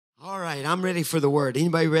right, I'm ready for the word.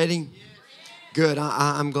 Anybody ready? Good,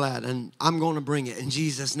 I'm glad. And I'm going to bring it in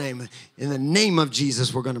Jesus' name. In the name of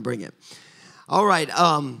Jesus, we're going to bring it. All right,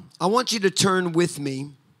 I want you to turn with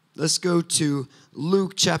me. Let's go to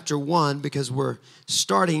Luke chapter 1 because we're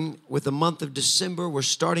starting with the month of December. We're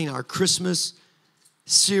starting our Christmas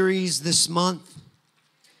series this month.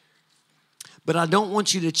 But I don't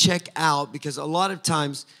want you to check out because a lot of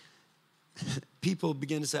times people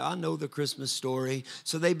begin to say, I know the Christmas story.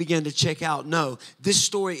 So they begin to check out. No, this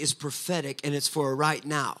story is prophetic and it's for right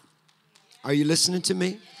now. Are you listening to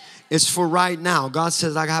me? It's for right now. God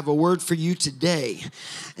says, I have a word for you today.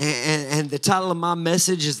 And the title of my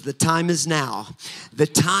message is The Time Is Now. The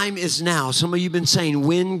time is now. Some of you have been saying,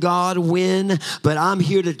 when, God, when? But I'm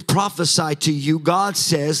here to prophesy to you. God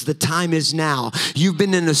says the time is now. You've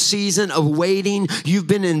been in a season of waiting. You've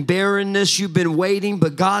been in barrenness. You've been waiting.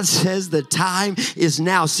 But God says the time is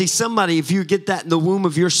now. See, somebody, if you get that in the womb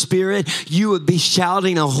of your spirit, you would be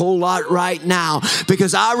shouting a whole lot right now.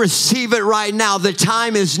 Because I receive it right now. The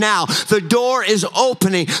time is now. The door is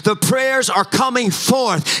opening. The prayers are coming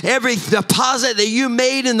forth. Every deposit that you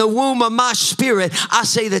made in the womb of my spirit, I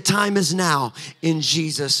say the time is now in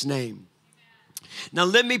Jesus' name. Now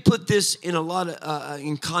let me put this in a lot of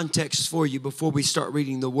in context for you before we start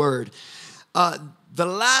reading the word. The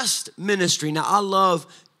last ministry. Now I love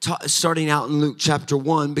starting out in Luke chapter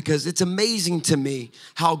 1 because it's amazing to me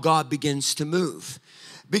how God begins to move.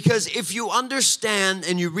 Because if you understand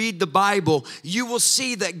and you read the Bible, you will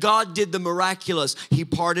see that God did the miraculous. He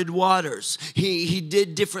parted waters. He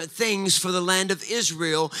did different things for the land of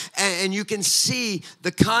Israel. And you can see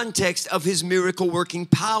the context of his miracle working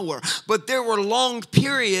power. But there were long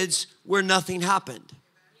periods where nothing happened.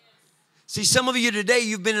 See, some of you today,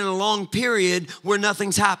 you've been in a long period where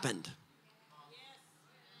nothing's happened.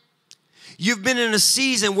 You've been in a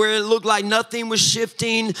season where it looked like nothing was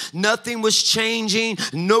shifting, nothing was changing,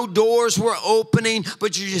 no doors were opening,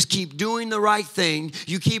 but you just keep doing the right thing.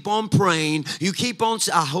 You keep on praying.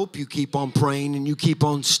 I hope you keep on praying and you keep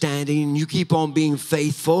on standing and you keep on being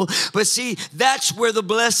faithful. But see, that's where the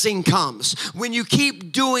blessing comes. When you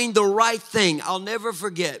keep doing the right thing. I'll never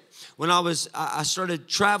forget. When I started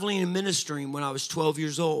traveling and ministering when I was 12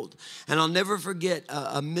 years old. And I'll never forget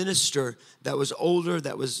a minister that was older,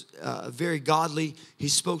 that was very godly. He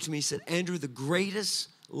spoke to me, he said, Andrew, the greatest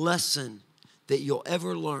lesson that you'll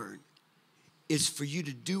ever learn is for you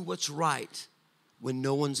to do what's right when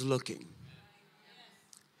no one's looking.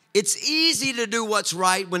 It's easy to do what's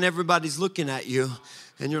right when everybody's looking at you.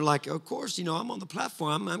 And you're like, of course, I'm on the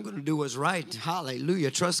platform. I'm going to do what's right.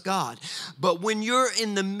 Hallelujah. Trust God. But when you're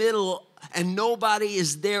in the middle and nobody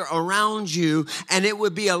is there around you, and it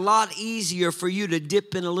would be a lot easier for you to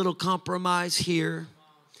dip in a little compromise here.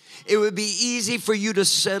 It would be easy for you to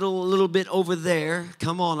settle a little bit over there.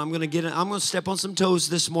 Come on, I'm going to step on some toes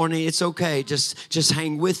this morning. It's okay. Just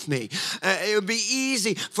hang with me. It would be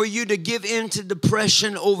easy for you to give in to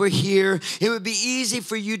depression over here. It would be easy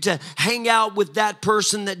for you to hang out with that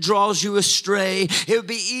person that draws you astray. It would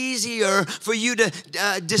be easier for you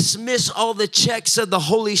to dismiss all the checks of the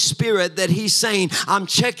Holy Spirit that he's saying, I'm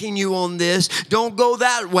checking you on this. Don't go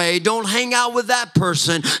that way. Don't hang out with that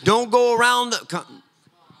person. Don't go around.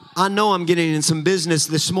 I know I'm getting in some business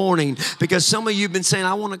this morning because some of you have been saying,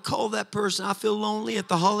 I want to call that person. I feel lonely at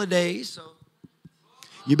the holidays. So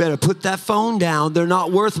you better put that phone down. They're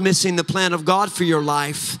not worth missing the plan of God for your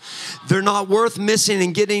life. They're not worth missing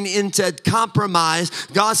and getting into compromise.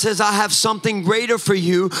 God says, I have something greater for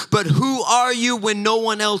you. But who are you when no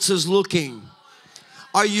one else is looking?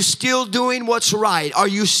 Are you still doing what's right? Are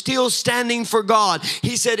you still standing for God?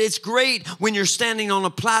 He said it's great when you're standing on a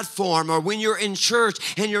platform or when you're in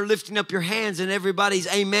church and you're lifting up your hands and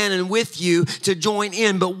everybody's amen and with you to join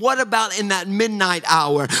in. But what about in that midnight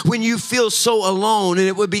hour when you feel so alone and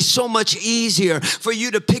it would be so much easier for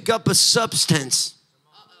you to pick up a substance?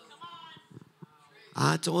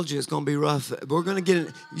 I told you it's going to be rough. We're going to get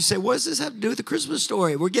in. You say, what does this have to do with the Christmas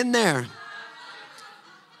story? We're getting there.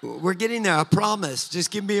 We're getting there, I promise. Just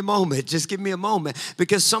give me a moment. Just give me a moment.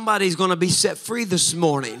 Because somebody's going to be set free this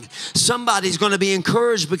morning. Somebody's going to be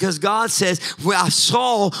encouraged because God says, well, I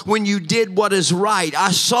saw when you did what is right. I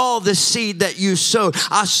saw the seed that you sowed.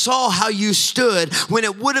 I saw how you stood when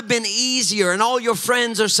it would have been easier. And all your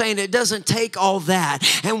friends are saying it doesn't take all that.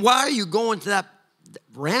 And why are you going to that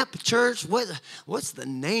ramp church? What's the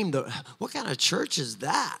name? What kind of church is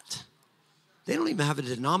that? They don't even have a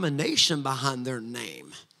denomination behind their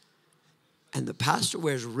name. And the pastor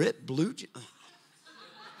wears ripped blue jeans.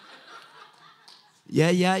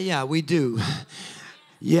 Yeah, we do.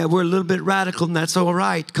 Yeah, we're a little bit radical, and that's all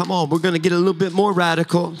right. Come on, we're going to get a little bit more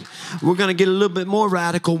radical. We're going to get a little bit more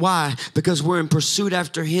radical. Why? Because we're in pursuit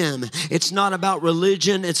after Him. It's not about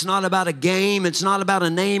religion. It's not about a game. It's not about a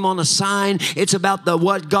name on a sign. It's about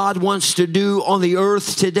what God wants to do on the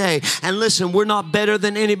earth today. And listen, we're not better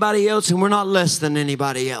than anybody else, and we're not less than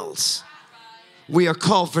anybody else. We are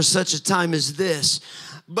called for such a time as this.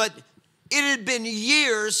 But it had been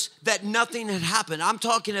years that nothing had happened. I'm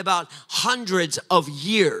talking about hundreds of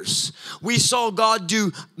years. We saw God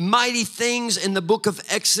do mighty things in the book of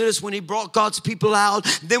Exodus when He brought God's people out.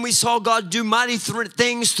 Then we saw God do mighty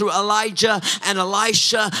things through Elijah and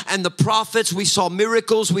Elisha and the prophets. We saw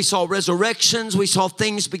miracles. We saw resurrections. We saw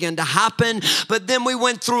things begin to happen. But then we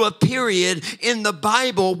went through a period in the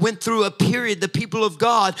Bible, the people of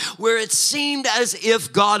God, where it seemed as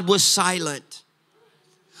if God was silent.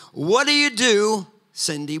 What do you do,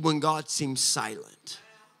 Cindy, when God seems silent?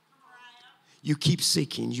 You keep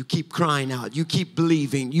seeking. You keep crying out. You keep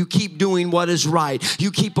believing. You keep doing what is right.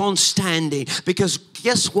 You keep on standing. Because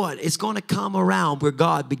guess what? It's going to come around where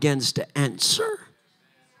God begins to answer.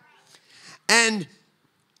 And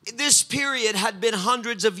this period had been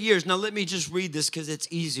hundreds of years. Now, let me just read this because it's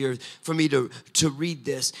easier for me to read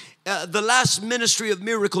this. The last ministry of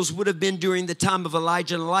miracles would have been during the time of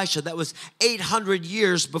Elijah and Elisha. That was 800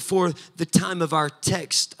 years before the time of our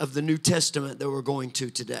text of the New Testament that we're going to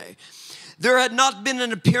today. There had not been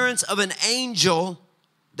an appearance of an angel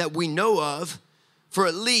that we know of for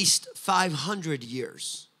at least 500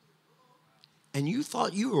 years. And you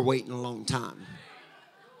thought you were waiting a long time.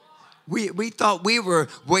 We thought we were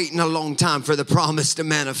waiting a long time for the promise to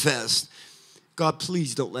manifest. God,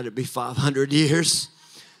 please don't let it be 500 years.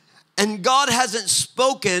 And God hasn't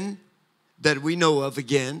spoken that we know of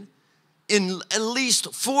again in at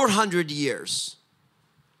least 400 years.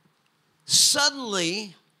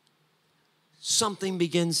 Suddenly, something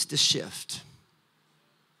begins to shift.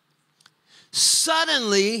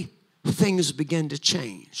 Suddenly, things begin to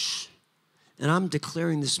change. And I'm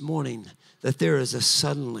declaring this morning that there is a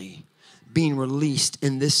suddenly being released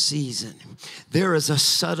in this season. There is a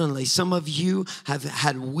suddenly. Some of you have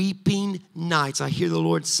had weeping nights. I hear the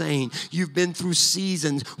Lord saying you've been through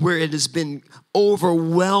seasons where it has been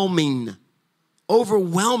overwhelming.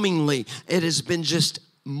 Overwhelmingly, it has been just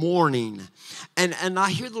mourning. And I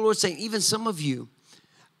hear the Lord saying even some of you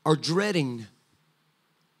are dreading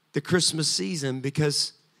the Christmas season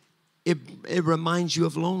because it reminds you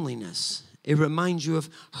of loneliness. It reminds you of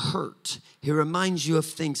hurt. It reminds you of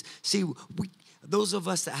things. See, those of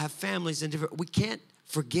us that have families and different, we can't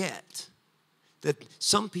forget that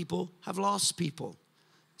some people have lost people.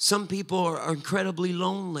 Some people are incredibly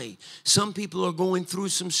lonely. Some people are going through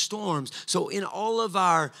some storms. So in all of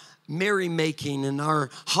our merrymaking and our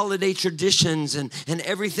holiday traditions and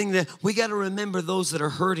everything, that we got to remember those that are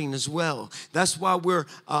hurting as well. That's why we're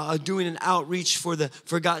doing an outreach for the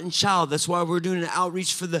forgotten child. That's why we're doing an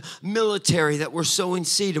outreach for the military, that we're sowing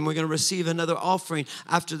seed, and we're going to receive another offering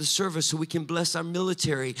after the service so we can bless our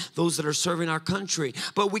military, those that are serving our country.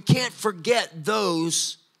 But we can't forget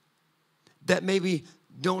those that maybe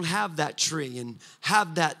don't have that tree and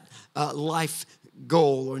have that life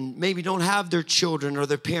goal, or maybe don't have their children or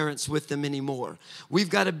their parents with them anymore.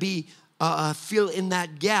 We've got to be fill in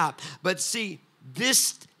that gap. But see,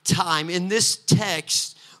 this time in this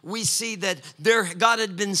text, we see that God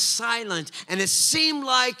had been silent, and it seemed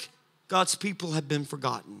like God's people had been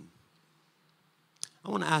forgotten.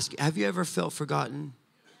 I want to ask you, have you ever felt forgotten?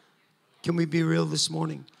 Can we be real this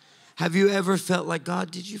morning? Have you ever felt like,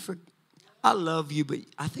 God, did you forget? I love you, but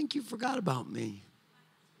I think you forgot about me.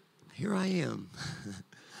 Here I am.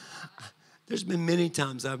 There's been many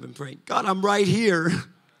times I've been praying, God, I'm right here.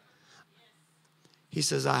 He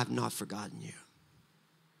says, I have not forgotten you.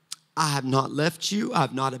 I have not left you. I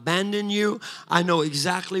have not abandoned you. I know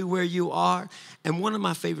exactly where you are. And one of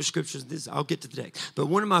my favorite scriptures, I'll get to the text, but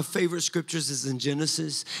one of my favorite scriptures is in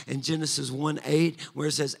Genesis 1:8, where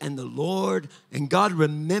it says, and God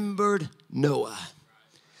remembered Noah.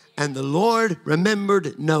 And the Lord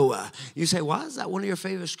remembered Noah. You say, why is that one of your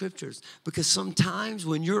favorite scriptures? Because sometimes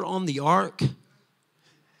when you're on the ark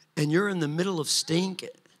and you're in the middle of stink,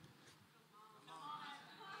 at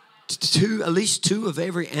least two of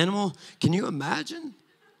every animal, can you imagine?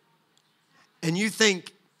 And you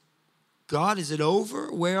think, God, is it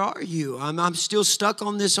over? Where are you? I'm still stuck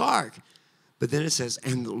on this ark. But then it says,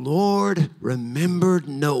 and the Lord remembered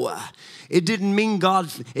Noah. It doesn't mean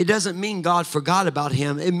God forgot about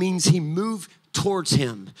him. It means he moved towards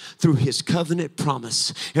him through his covenant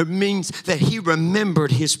promise. It means that he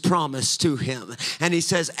remembered his promise to him. And he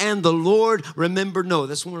says, and the Lord remembered Noah.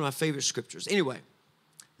 That's one of my favorite scriptures. Anyway,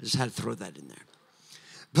 I just had to throw that in there.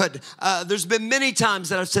 But there's been many times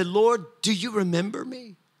that I've said, Lord, do you remember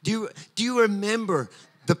me? Do you remember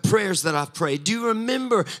the prayers that I've prayed? Do you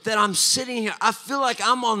remember that I'm sitting here? I feel like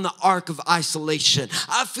I'm on the ark of isolation.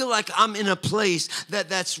 I feel like I'm in a place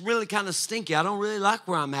that's really kind of stinky. I don't really like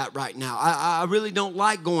where I'm at right now. I really don't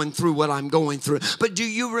like going through what I'm going through. But do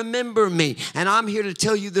you remember me? And I'm here to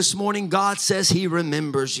tell you this morning, God says He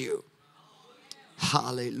remembers you.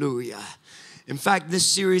 Hallelujah. In fact, this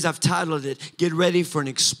series, I've titled it, Get Ready for an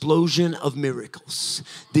Explosion of Miracles.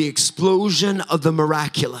 The explosion of the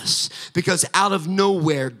miraculous. Because out of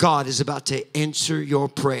nowhere, God is about to answer your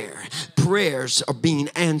prayer. Prayers are being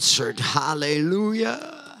answered.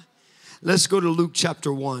 Hallelujah. Let's go to Luke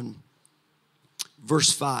chapter 1,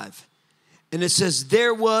 verse 5. And it says,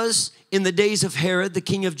 there was in the days of Herod, the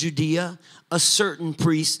king of Judea, a certain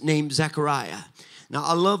priest named Zechariah. Now,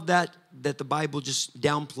 I love that the Bible just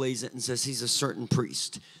downplays it and says he's a certain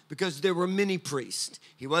priest. Because there were many priests.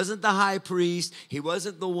 He wasn't the high priest. He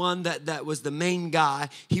wasn't the one that was the main guy.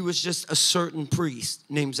 He was just a certain priest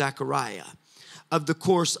named Zechariah of the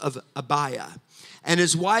course of Abiah. And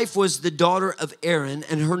his wife was the daughter of Aaron,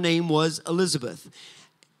 and her name was Elizabeth.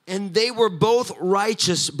 And they were both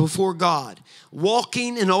righteous before God,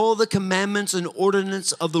 walking in all the commandments and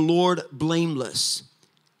ordinances of the Lord blameless.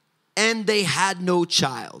 And they had no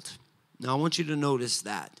child. Now, I want you to notice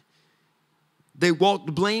that. They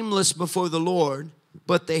walked blameless before the Lord,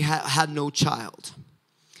 but they had no child.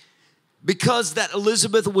 Because that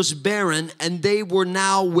Elizabeth was barren, and they were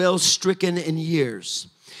now well stricken in years.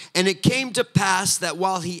 And it came to pass that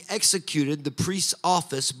while he executed the priest's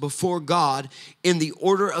office before God in the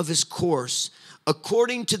order of his course,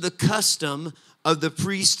 according to the custom of the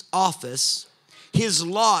priest's office, his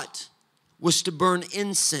lot was to burn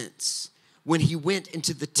incense when he went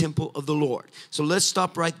into the temple of the Lord. So let's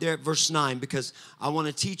stop right there at verse 9 because I want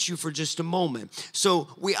to teach you for just a moment. So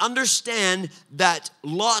we understand that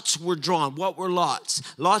lots were drawn. What were lots?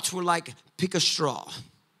 Lots were like pick a straw.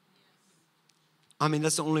 I mean,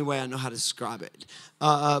 that's the only way I know how to describe it.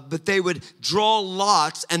 But they would draw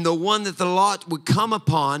lots, and the one that the lot would come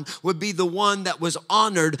upon would be the one that was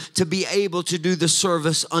honored to be able to do the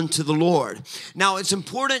service unto the Lord. Now, it's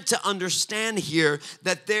important to understand here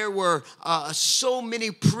that there were so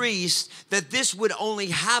many priests that this would only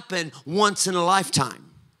happen once in a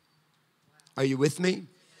lifetime. Are you with me?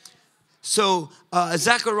 So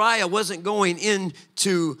Zechariah wasn't going in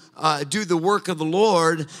to do the work of the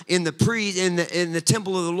Lord in the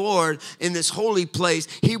temple of the Lord in this holy place.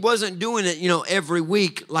 He wasn't doing it, every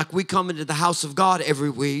week like we come into the house of God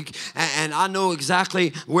every week. And I know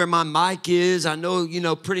exactly where my mic is. I know,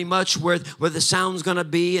 pretty much where the sound's going to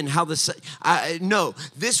be and how no,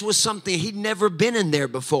 this was something he'd never been in there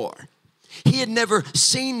before. He had never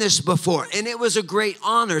seen this before, and it was a great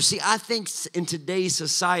honor. See, I think in today's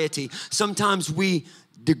society, sometimes we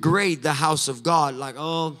degrade the house of God. Like,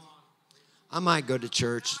 oh, I might go to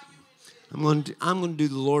church. I'm going to do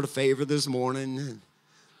the Lord a favor this morning.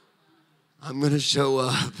 I'm going to show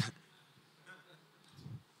up.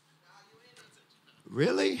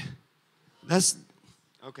 Really?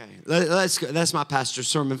 Okay, let's go. That's my pastor's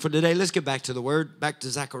sermon for today. Let's get back to the word, back to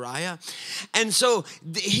Zechariah. And so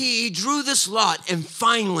he drew this lot, and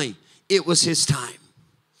finally it was his time.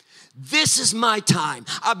 This is my time.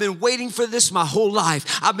 I've been waiting for this my whole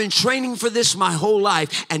life. I've been training for this my whole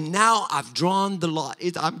life. And now I've drawn the lot.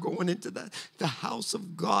 I'm going into the house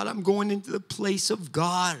of God. I'm going into the place of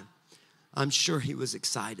God. I'm sure he was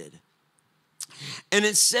excited. And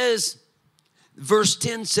it says, verse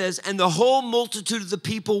 10 says, and the whole multitude of the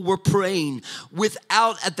people were praying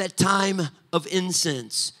without at that time of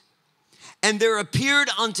incense. And there appeared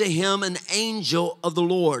unto him an angel of the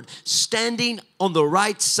Lord, standing on the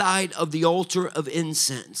right side of the altar of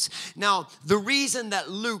incense. Now, the reason that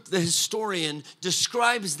Luke, the historian,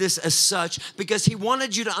 describes this as such, because he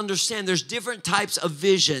wanted you to understand there's different types of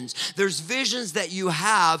visions. There's visions that you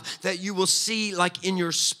have that you will see like in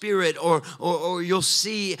your spirit or you'll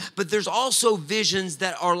see, but there's also visions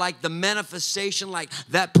that are like the manifestation, like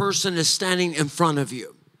that person is standing in front of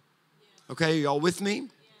you. Okay, y'all with me?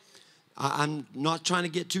 I'm not trying to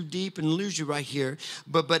get too deep and lose you right here,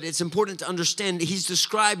 but it's important to understand he's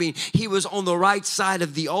describing he was on the right side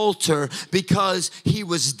of the altar because he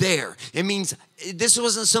was there. It means this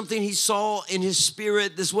wasn't something he saw in his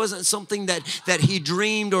spirit. This wasn't something that he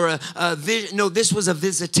dreamed or a vision. No, this was a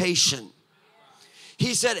visitation.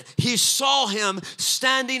 He said he saw him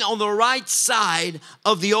standing on the right side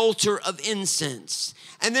of the altar of incense.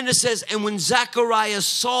 And then it says, and when Zechariah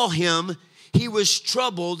saw him, he was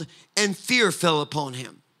troubled and fear fell upon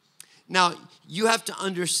him. Now, you have to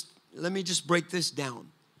understand, let me just break this down.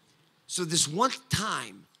 So this one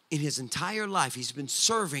time in his entire life, he's been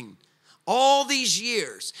serving all these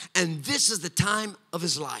years, and this is the time of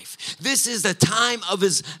his life. This is the time of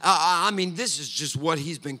his, this is just what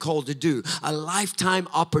he's been called to do, a lifetime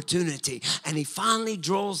opportunity. And he finally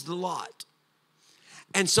draws the lot.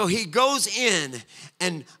 And so he goes in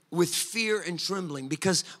and with fear and trembling,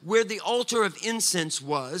 because where the altar of incense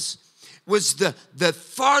was the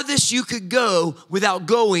farthest you could go without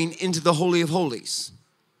going into the Holy of Holies.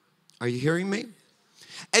 Are you hearing me?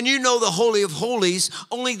 And you know the Holy of Holies,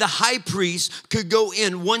 only the high priest could go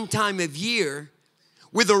in one time of year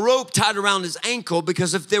with a rope tied around his ankle,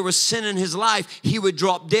 because if there was sin in his life, he would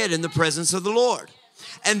drop dead in the presence of the Lord.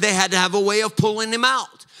 And they had to have a way of pulling him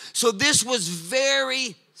out. So this was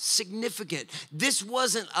very significant. This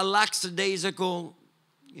wasn't a lackadaisical,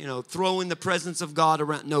 throwing the presence of God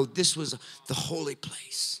around. No, this was the holy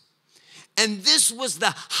place. And this was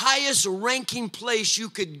the highest ranking place you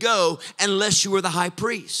could go unless you were the high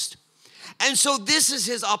priest. And so this is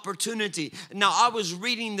his opportunity. Now, I was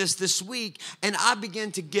reading this week, and I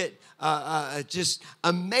began to get just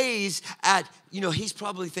amazed at, he's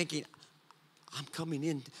probably thinking, I'm coming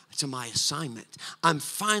in to my assignment. I'm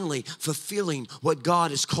finally fulfilling what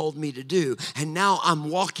God has called me to do. And now I'm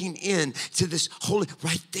walking in to this holy,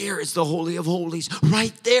 right there is the Holy of Holies.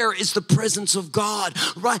 Right there is the presence of God.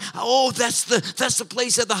 Right. Oh, that's the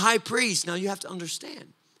place of the high priest. Now you have to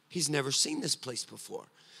understand, he's never seen this place before.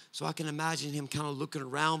 So I can imagine him kind of looking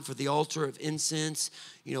around for the altar of incense.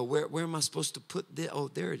 Where am I supposed to put this? Oh,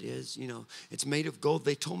 there it is. It's made of gold.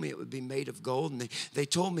 They told me it would be made of gold. And they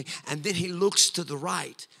told me. And then he looks to the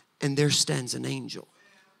right, and there stands an angel.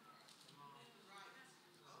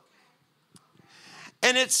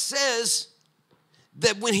 And it says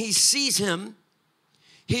that when he sees him,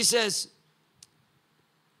 he says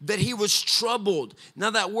that he was troubled. Now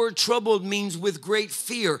that word troubled means with great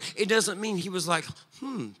fear. It doesn't mean he was like,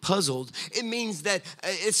 puzzled. It means that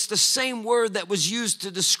it's the same word that was used to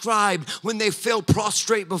describe when they fell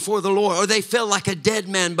prostrate before the Lord, or they fell like a dead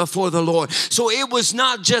man before the Lord. So it was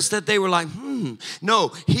not just that they were like, No,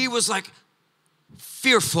 he was like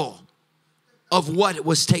fearful of what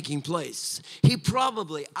was taking place. He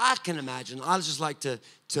probably, I can imagine, I just like to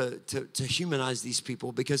humanize these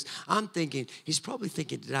people, because I'm thinking, he's probably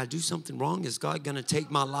thinking, did I do something wrong? Is God going to take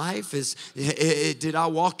my life? Did I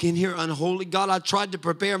walk in here unholy? God, I tried to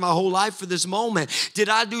prepare my whole life for this moment. Did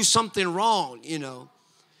I do something wrong?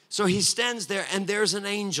 So he stands there, and there's an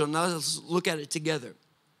angel. Now let's look at it together.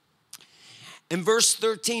 In verse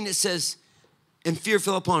 13 it says, and fear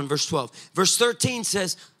fell upon him. Verse 12. Verse 13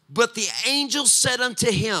 says, but the angel said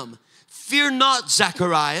unto him, fear not,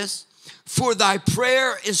 Zacharias, for thy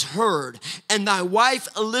prayer is heard, and thy wife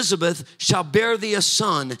Elizabeth shall bear thee a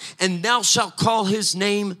son, and thou shalt call his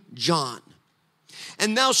name John.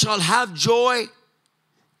 And thou shalt have joy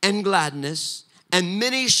and gladness, and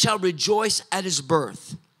many shall rejoice at his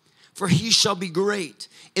birth. For he shall be great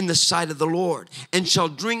in the sight of the Lord, and shall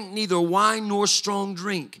drink neither wine nor strong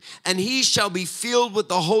drink. And he shall be filled with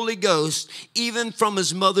the Holy Ghost, even from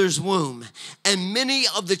his mother's womb. And many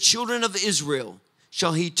of the children of Israel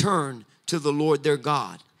shall he turn to the Lord their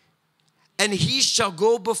God. And he shall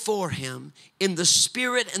go before him in the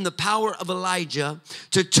spirit and the power of Elijah,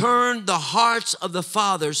 to turn the hearts of the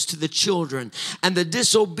fathers to the children, and the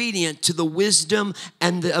disobedient to the wisdom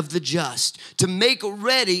and of the just, to make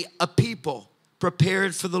ready a people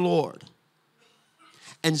prepared for the Lord.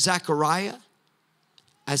 And Zechariah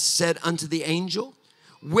has said unto the angel,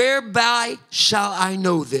 whereby shall I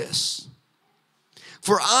know this?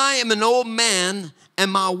 For I am an old man,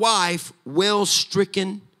 and my wife well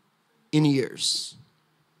stricken in years.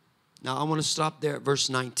 Now I want to stop there at verse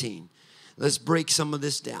 19. Let's break some of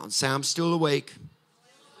this down. Say, I'm still awake.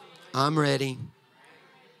 I'm ready.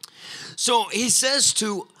 So he says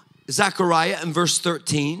to Zechariah in verse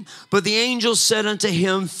 13, but the angel said unto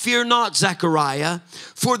him, fear not, Zechariah,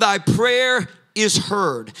 for thy prayer is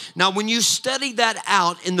heard. Now when you study that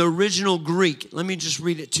out in the original Greek, let me just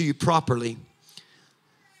read it to you properly.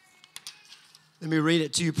 Let me read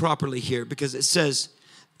it to you properly here, because it says,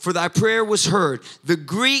 for thy prayer was heard. The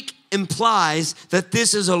Greek implies that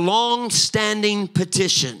this is a long-standing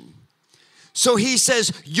petition. So he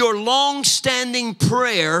says, your long-standing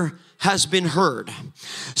prayer has been heard.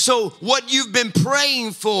 So what you've been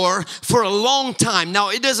praying for a long time. Now,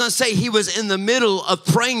 it doesn't say he was in the middle of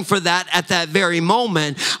praying for that at that very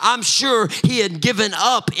moment. I'm sure he had given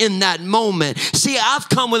up in that moment. See, I've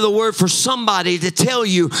come with a word for somebody to tell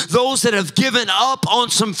you, those that have given up on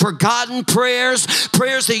some forgotten prayers,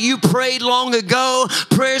 prayers that you prayed long ago,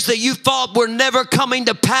 prayers that you thought were never coming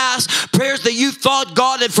to pass, prayers that you thought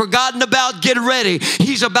God had forgotten about. Get ready.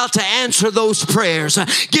 He's about to answer those prayers.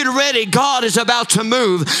 Get ready. God is about to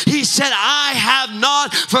move. He said, I have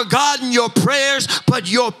not forgotten your prayers, but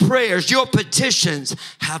your prayers, your petitions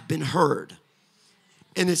have been heard.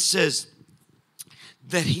 And it says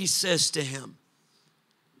that he says to him,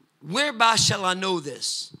 whereby shall I know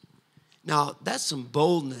this? Now, that's some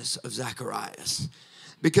boldness of Zacharias.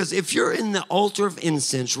 Because if you're in the altar of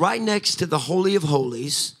incense right next to the Holy of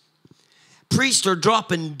Holies, priests are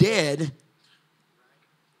dropping dead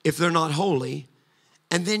if they're not holy.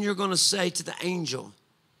 And then you're going to say to the angel,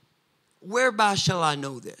 whereby shall I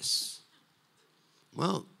know this?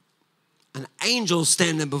 Well, an angel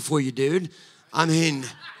standing before you, dude. I mean,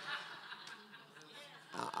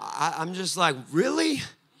 I'm just like, really?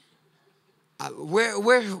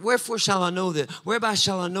 Wherefore shall I know this? Whereby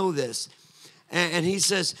shall I know this? And he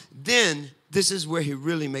says, then this is where he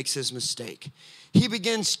really makes his mistake. He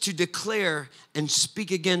begins to declare and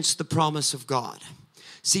speak against the promise of God.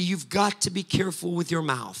 See, you've got to be careful with your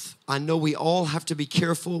mouth. I know we all have to be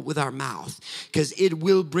careful with our mouth because it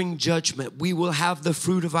will bring judgment. We will have the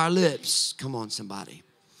fruit of our lips. Come on, somebody.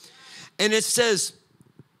 And it says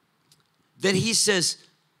that he says,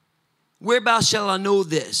 whereby shall I know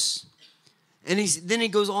this? And then he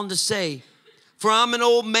goes on to say, for I'm an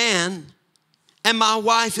old man and my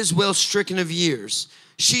wife is well stricken of years.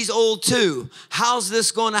 She's old too. How's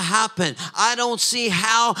this going to happen? I don't see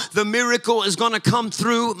how the miracle is going to come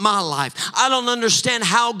through my life. I don't understand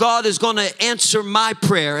how God is going to answer my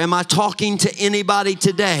prayer. Am I talking to anybody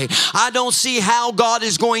today? I don't see how God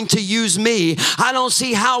is going to use me. I don't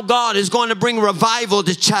see how God is going to bring revival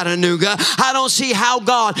to Chattanooga. I don't see how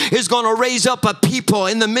God is going to raise up a people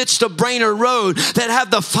in the midst of Brainerd Road that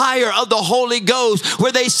have the fire of the Holy Ghost,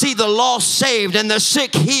 where they see the lost saved and the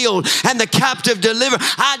sick healed and the captive delivered.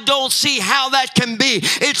 I don't see how that can be.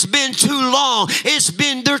 It's been too long.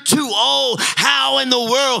 They're too old. How in the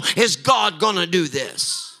world is God going to do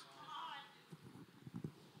this?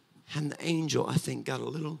 And the angel, I think, got a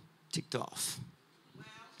little ticked off.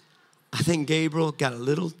 I think Gabriel got a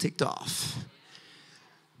little ticked off.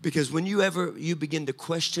 Because when you begin to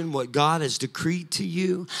question what God has decreed to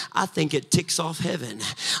you, I think it ticks off heaven.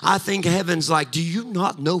 I think heaven's like, do you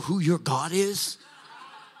not know who your God is?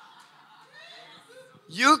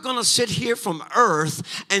 You're going to sit here from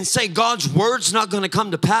earth and say God's word's not going to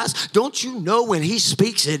come to pass. Don't you know when he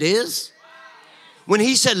speaks it is? When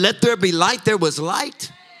he said, let there be light, there was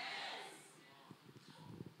light.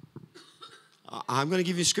 I'm going to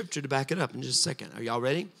give you scripture to back it up in just a second. Are y'all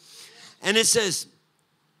ready? And it says,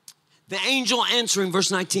 the angel answering,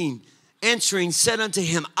 verse 19, answering said unto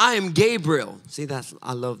him, I am Gabriel. See,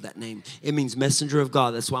 I love that name. It means messenger of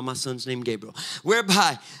God. That's why my son's named Gabriel.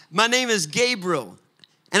 Whereby my name is Gabriel.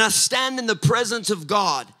 And I stand in the presence of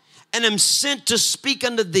God and am sent to speak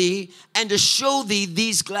unto thee and to show thee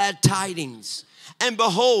these glad tidings. And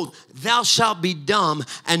behold, thou shalt be dumb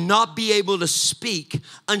and not be able to speak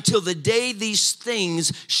until the day these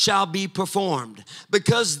things shall be performed,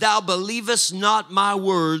 because thou believest not my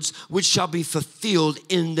words, which shall be fulfilled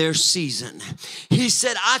in their season. He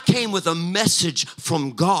said, I came with a message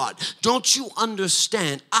from God. Don't you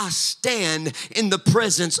understand? I stand in the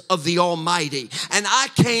presence of the Almighty, and I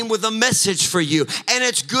came with a message for you, and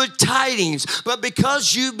it's good tidings. But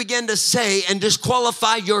because you begin to say and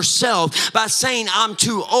disqualify yourself by saying, I'm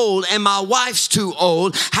too old and my wife's too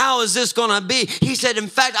old, how is this going to be? He said, in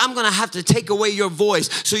fact, I'm going to have to take away your voice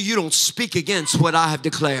so you don't speak against what I have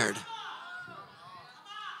declared.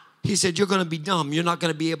 He said, you're going to be dumb. You're not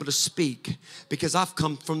going to be able to speak because I've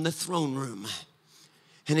come from the throne room.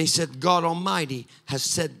 And he said, God Almighty has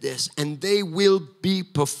said this, and they will be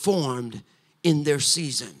performed in their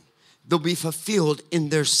season. They'll be fulfilled in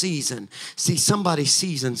their season. See, somebody's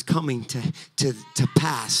season's coming to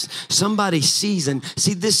pass. Somebody's season.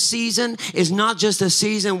 See, this season is not just a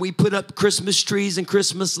season we put up Christmas trees and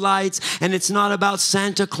Christmas lights, and it's not about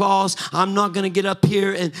Santa Claus. I'm not going to get up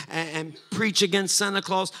here and preach preach against Santa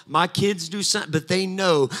Claus. My kids do Santa, but they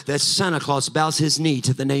know that Santa Claus bows his knee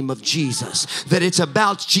to the name of Jesus. That it's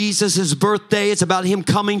about Jesus' birthday. It's about him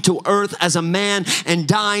coming to earth as a man and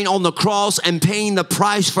dying on the cross and paying the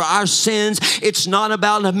price for our sins. It's not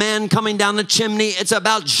about a man coming down the chimney. It's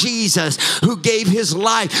about Jesus who gave his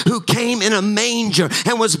life, who came in a manger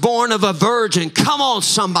and was born of a virgin. Come on,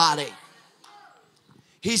 somebody.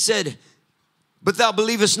 He said, but thou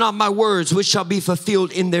believest not my words, which shall be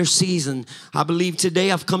fulfilled in their season. I believe today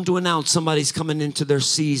I've come to announce somebody's coming into their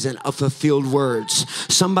season of fulfilled words.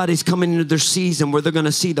 Somebody's coming into their season where they're going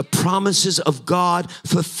to see the promises of God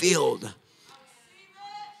fulfilled.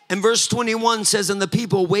 And verse 21 says, and the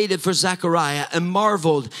people waited for Zechariah and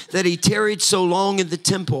marveled that he tarried so long in the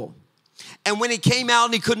temple. And when he came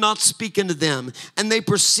out, he could not speak unto them. And they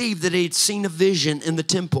perceived that he had seen a vision in the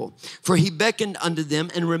temple. For he beckoned unto them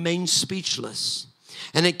and remained speechless.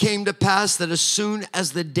 And it came to pass that as soon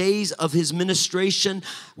as the days of his ministration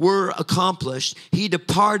were accomplished, he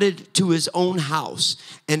departed to his own house.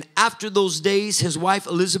 And after those days, his wife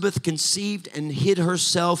Elizabeth conceived and hid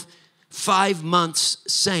herself 5 months,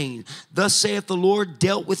 saying, thus saith the Lord,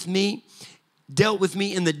 dealt with me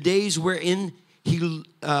in the days wherein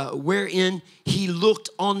he looked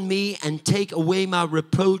on me and take away my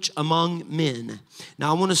reproach among men. Now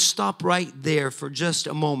I want to stop right there for just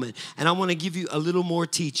a moment, and I want to give you a little more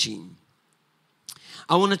teaching.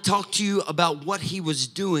 I want to talk to you about what he was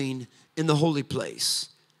doing in the holy place.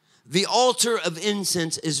 The altar of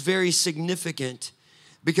incense is very significant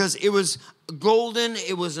because it was golden.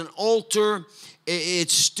 It was an altar. It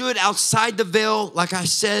stood outside the veil, like I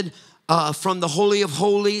said, from the Holy of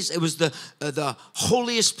Holies. It was the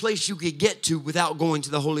holiest place you could get to without going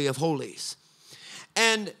to the Holy of Holies.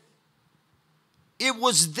 And it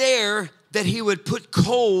was there that he would put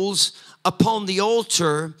coals upon the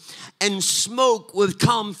altar, and smoke would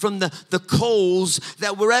come from the coals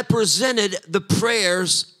that represented the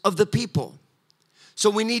prayers of the people. So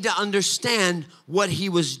we need to understand what he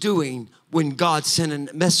was doing when God sent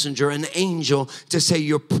a messenger, an angel, to say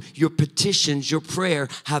your petitions, your prayer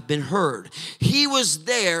have been heard. He was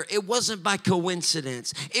there. It wasn't by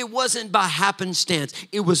coincidence. It wasn't by happenstance.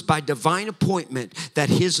 It was by divine appointment that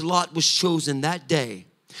his lot was chosen that day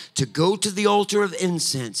to go to the altar of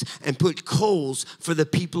incense and put coals for the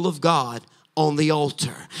people of God on the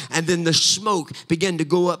altar. And then the smoke began to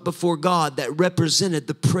go up before God that represented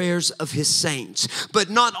the prayers of his saints. But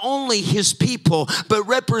not only his people, but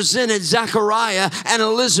represented Zechariah and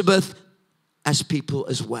Elizabeth as people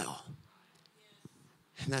as well.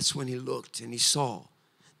 And that's when he looked and he saw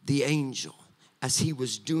the angel as he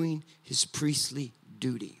was doing his priestly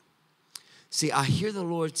duty. See, I hear the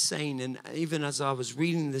Lord saying, and even as I was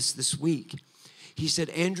reading this week, he said,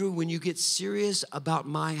 Andrew, when you get serious about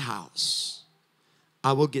my house,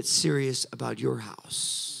 I will get serious about your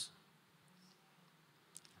house.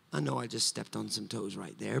 I know I just stepped on some toes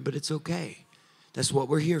right there, but it's okay. That's what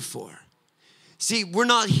we're here for. See, we're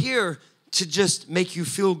not here to just make you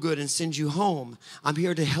feel good and send you home. I'm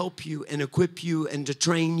here to help you and equip you and to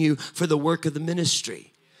train you for the work of the ministry.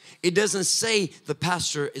 It doesn't say the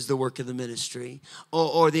pastor is the work of the ministry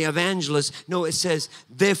or the evangelist. No, it says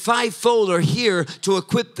the fivefold are here to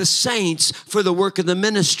equip the saints for the work of the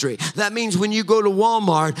ministry. That means when you go to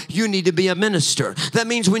Walmart, you need to be a minister. That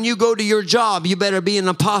means when you go to your job, you better be an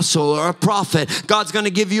apostle or a prophet. God's going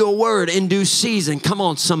to give you a word in due season. Come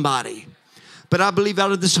on, somebody. But I believe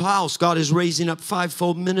out of this house, God is raising up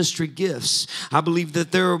fivefold ministry gifts. I believe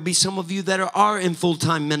that there will be some of you that are in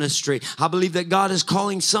full-time ministry. I believe that God is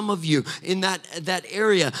calling some of you in that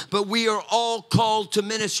area. But we are all called to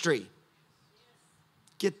ministry.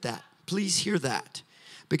 Get that. Please hear that.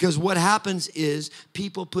 Because what happens is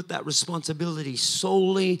people put that responsibility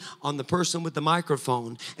solely on the person with the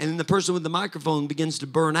microphone. And then the person with the microphone begins to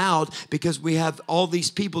burn out because we have all these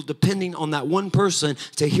people depending on that one person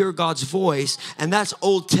to hear God's voice. And that's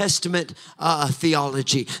Old Testament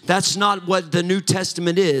theology. That's not what the New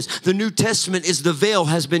Testament is. The New Testament is the veil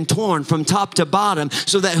has been torn from top to bottom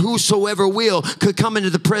so that whosoever will could come into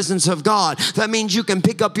the presence of God. That means you can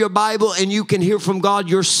pick up your Bible and you can hear from God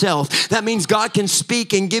yourself. That means God can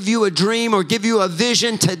speak and give you a dream or give you a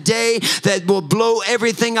vision today that will blow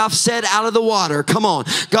everything I've said out of the water. Come on.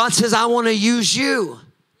 God says, I want to use you.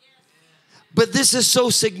 But this is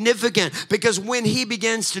so significant because when he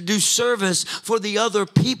begins to do service for the other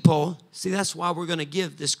people, see, that's why we're going to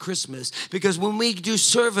give this Christmas. Because when we do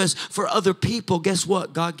service for other people, guess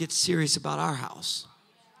what? God gets serious about our house.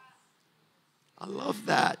 I love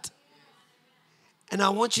that. And I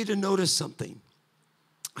want you to notice something.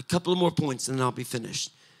 A couple of more points and then I'll be finished.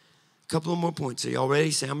 A couple of more points. Are y'all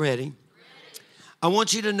ready? Say, I'm ready. I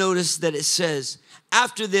want you to notice that it says,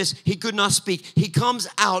 after this, he could not speak. He comes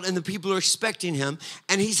out and the people are expecting him,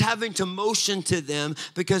 and he's having to motion to them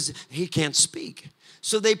because he can't speak.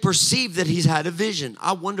 So they perceive that he's had a vision.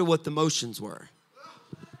 I wonder what the motions were.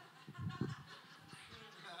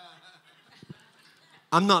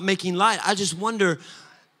 I'm not making light. I just wonder.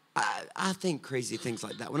 I think crazy things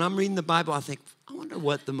like that. When I'm reading the Bible, I think, I wonder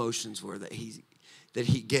what the motions were that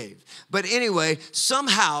he gave. But anyway,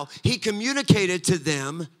 somehow he communicated to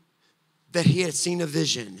them that he had seen a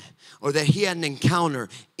vision or that he had an encounter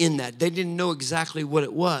in that. They didn't know exactly what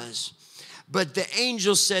it was. But the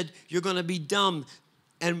angel said, you're going to be dumb.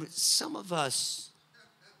 And some of us,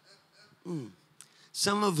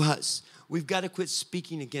 we've got to quit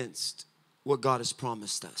speaking against what God has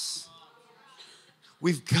promised us.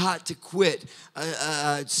 We've got to quit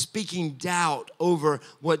speaking doubt over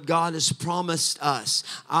what God has promised us.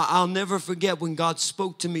 I'll never forget when God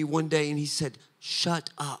spoke to me one day and he said, shut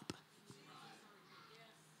up.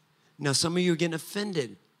 Now, some of you are getting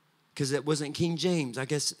offended because it wasn't King James. I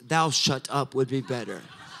guess thou shut up would be better.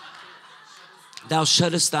 Thou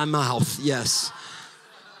shuttest thy mouth, yes.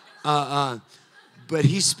 But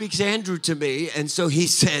he speaks Andrew to me, and so he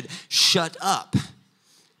said, shut up.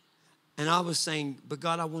 And I was saying, but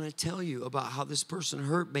God, I want to tell you about how this person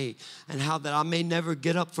hurt me and how that I may never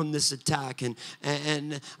get up from this attack.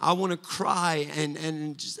 And I want to cry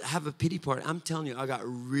and just have a pity party. I'm telling you, I got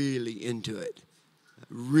really into it.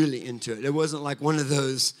 Really into it. It wasn't like one of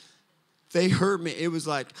those, they hurt me. It was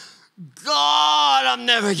like, God, I'm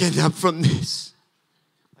never getting up from this.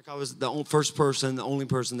 Like I was the only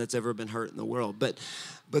person that's ever been hurt in the world. But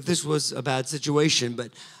this was a bad situation. But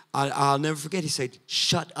I'll never forget, he said,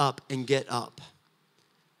 shut up and get up.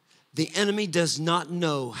 The enemy does not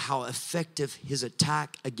know how effective his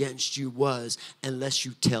attack against you was unless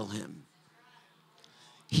you tell him.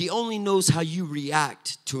 He only knows how you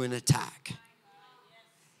react to an attack.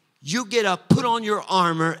 You get up, put on your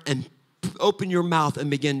armor, and open your mouth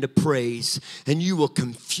and begin to praise, and you will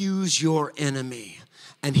confuse your enemy,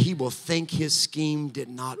 and he will think his scheme did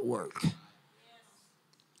not work.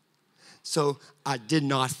 So I did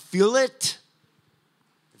not feel it.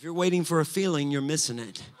 If you're waiting for a feeling, you're missing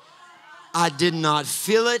it. I did not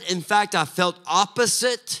feel it. In fact, I felt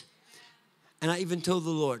opposite. And I even told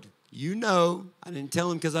the Lord, you know, I didn't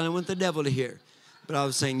tell him because I didn't want the devil to hear. But I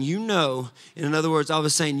was saying, you know, in other words, I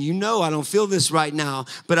was saying, you know, I don't feel this right now,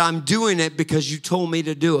 but I'm doing it because you told me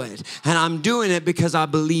to do it. And I'm doing it because I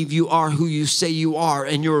believe you are who you say you are,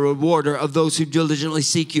 and you're a rewarder of those who diligently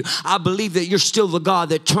seek you. I believe that you're still the God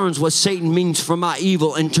that turns what Satan means for my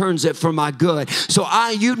evil and turns it for my good. So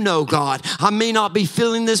you know, God, I may not be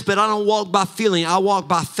feeling this, but I don't walk by feeling. I walk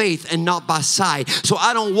by faith and not by sight. So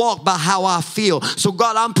I don't walk by how I feel. So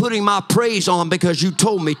God, I'm putting my praise on because you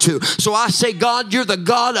told me to. So I say, God, you're the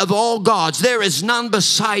God of all gods. There is none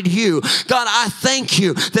beside you. God, I thank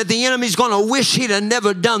you that the enemy's going to wish he'd have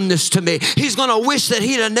never done this to me. He's going to wish that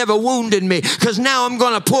he'd have never wounded me, because now I'm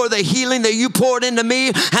going to pour the healing that you poured into me,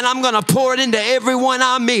 and I'm going to pour it into everyone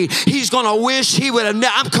I meet. He's going to wish he would have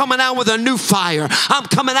I'm coming out with a new fire. I'm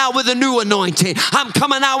coming out with a new anointing. I'm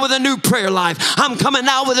coming out with a new prayer life. I'm coming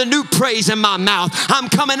out with a new praise in my mouth. I'm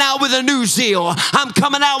coming out with a new zeal. I'm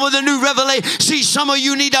coming out with a new revelation. See, some of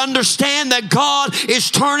you need to understand that God is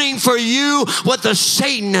turning for you what the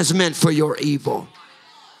Satan has meant for your evil.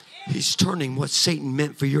 He's turning what Satan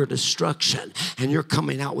meant for your destruction, and you're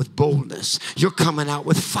coming out with boldness. You're coming out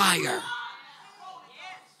with fire.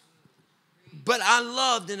 But I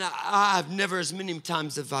loved, and I've never, as many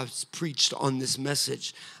times as I've preached on this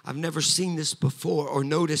message, I've never seen this before or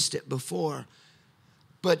noticed it before.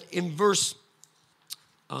 But in verse,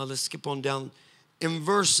 let's skip on down. In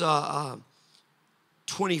verse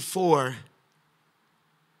 24,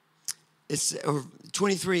 or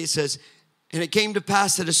 23, it says, and it came to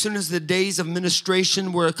pass that as soon as the days of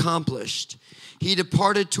ministration were accomplished, he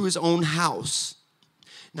departed to his own house.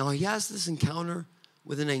 Now he has this encounter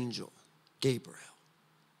with an angel, Gabriel.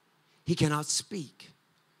 He cannot speak.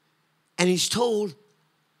 And he's told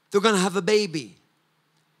they're going to have a baby.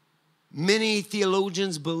 Many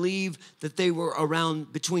theologians believe that they were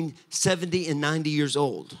around between 70 and 90 years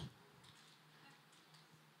old.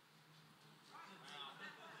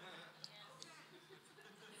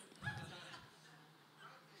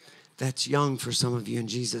 That's young for some of you in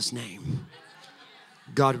Jesus' name.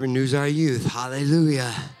 God renews our youth.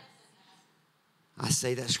 Hallelujah. I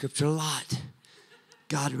say that scripture a lot.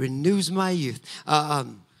 God renews my youth.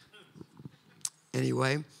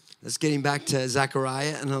 Anyway, let's getting back to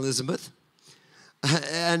Zechariah and Elizabeth.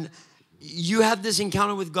 And you have this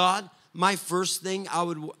encounter with God. My first thing I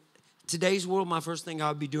would today's world, my first thing I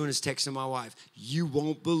would be doing is texting my wife. You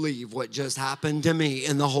won't believe what just happened to me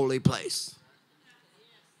in the holy place.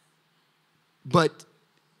 But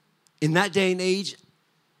in that day and age,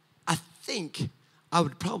 I think I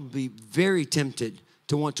would probably be very tempted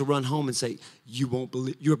to want to run home and say, you won't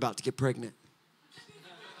believe, you're about to get pregnant.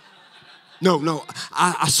 No,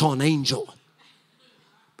 I saw an angel.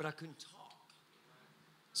 But I couldn't talk.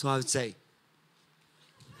 So I would say,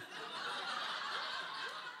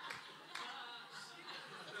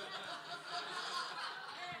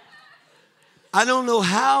 I don't know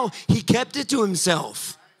how he kept it to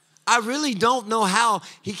himself. I really don't know how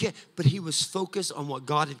he can, but he was focused on what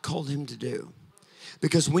God had called him to do.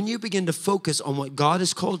 Because when you begin to focus on what God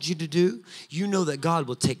has called you to do, you know that God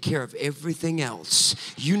will take care of everything else.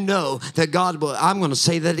 You know that God will, I'm going to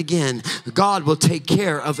say that again, God will take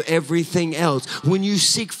care of everything else. When you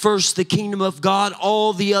seek first the kingdom of God,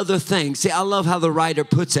 all the other things, see, I love how the writer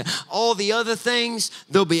puts it, all the other things,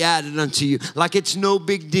 they'll be added unto you. Like it's no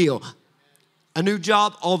big deal. A new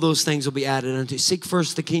job, all those things will be added unto you. Seek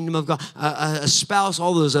first the kingdom of God. A spouse,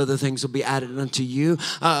 all those other things will be added unto you.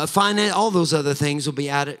 Finance, all those other things will be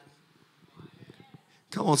added.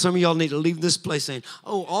 Come on, some of y'all need to leave this place saying,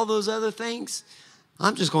 oh, all those other things?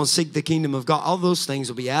 I'm just going to seek the kingdom of God. All those things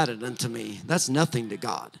will be added unto me. That's nothing to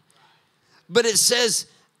God. But it says,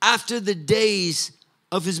 after the days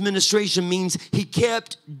of his ministration means he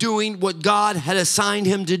kept doing what God had assigned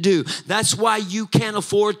him to do. That's why you can't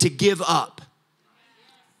afford to give up.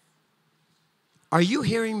 Are you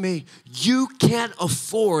hearing me? You can't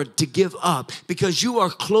afford to give up because you are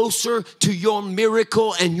closer to your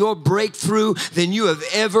miracle and your breakthrough than you have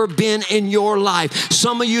ever been in your life.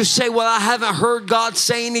 Some of you say, well, I haven't heard God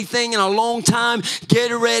say anything in a long time.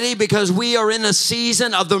 Get ready because we are in a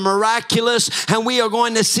season of the miraculous and we are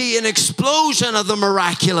going to see an explosion of the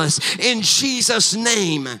miraculous in Jesus'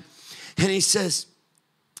 name. And he says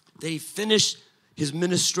that he finished his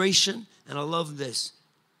ministration, and I love this.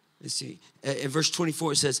 Let's see. In verse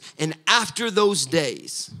 24 it says, and after those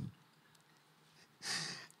days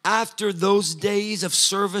of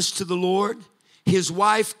service to the Lord, his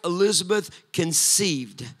wife Elizabeth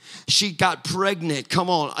conceived. She got pregnant. Come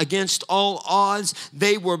on, against all odds.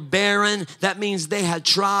 They were barren. That means they had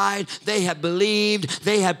tried, they had believed,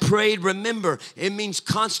 they had prayed. Remember, it means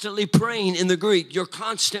constantly praying in the Greek. Your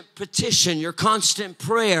constant petition, your constant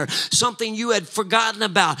prayer, something you had forgotten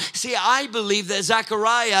about. See, I believe that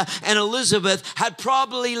Zechariah and Elizabeth had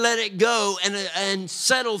probably let it go and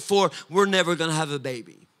settled for, we're never going to have a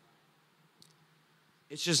baby.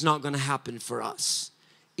 It's just not going to happen for us,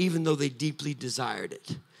 even though they deeply desired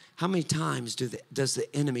it. How many times does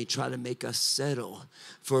the enemy try to make us settle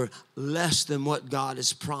for less than what God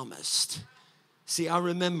has promised? See, I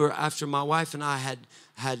remember after my wife and I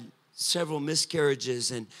had several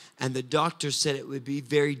miscarriages, and the doctor said it would be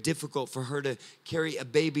very difficult for her to carry a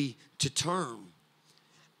baby to term.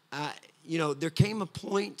 There came a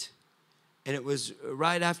point, and it was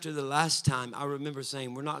right after the last time, I remember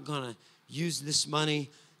saying, we're not going to use this money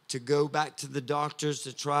to go back to the doctors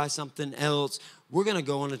to try something else. We're going to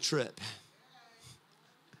go on a trip.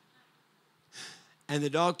 And the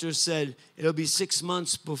doctor said, it'll be 6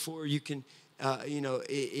 months before you can,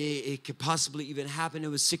 it could possibly even happen. It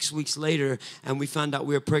was 6 weeks later, and we found out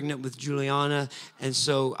we were pregnant with Juliana. And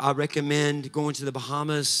so I recommend going to the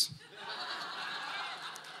Bahamas.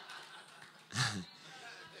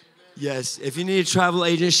 Yes, if you need a travel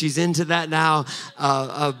agent, she's into that now.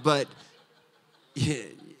 But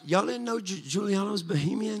y'all didn't know Juliana was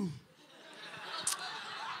Bohemian?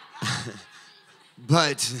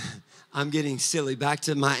 But I'm getting silly. Back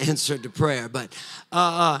to my answer to prayer. But,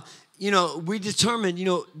 we determined,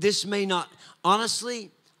 this may not.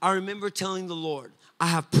 Honestly, I remember telling the Lord, I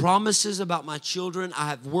have promises about my children. I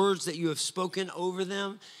have words that you have spoken over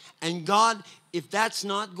them. And God, if that's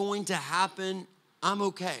not going to happen, I'm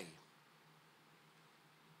okay.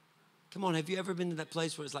 Come on, have you ever been to that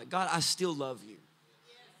place where it's like, God, I still love you?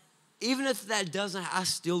 Even if that doesn't, I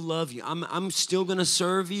still love you. I'm still going to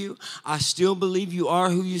serve you. I still believe you are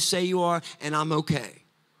who you say you are, and I'm okay.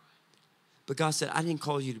 But God said, I didn't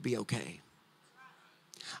call you to be okay.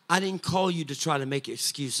 I didn't call you to try to make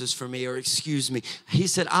excuses for me or excuse me. He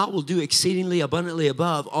said, I will do exceedingly abundantly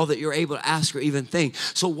above all that you're able to ask or even think.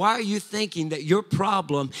 So why are you thinking that your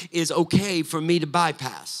problem is okay for me to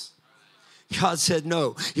bypass? God said,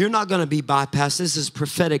 no, you're not going to be bypassed. This is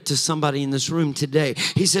prophetic to somebody in this room today.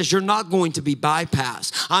 He says, you're not going to be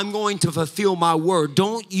bypassed. I'm going to fulfill my word.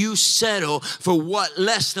 Don't you settle for what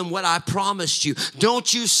less than what I promised you.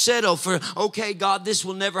 Don't you settle for, okay, God, this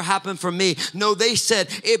will never happen for me. No, they said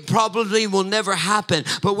it probably will never happen.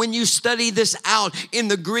 But when you study this out in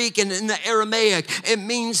the Greek and in the Aramaic, it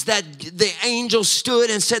means that the angel stood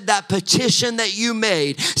and said that petition that you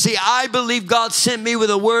made. See, I believe God sent me with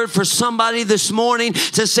a word for somebody this morning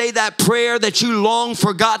to say that prayer that you long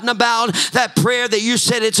forgotten about, that prayer that you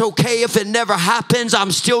said it's okay if it never happens,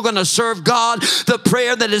 I'm still going to serve God, the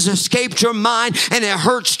prayer that has escaped your mind and it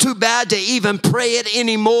hurts too bad to even pray it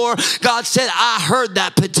anymore. God said, I heard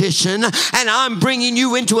that petition and I'm bringing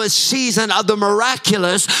you into a season of the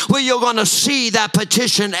miraculous where you're going to see that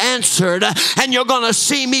petition answered and you're going to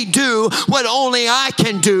see me do what only I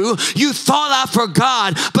can do. You thought I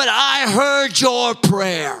forgot, but I heard your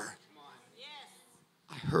prayer.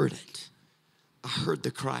 Heard it. I heard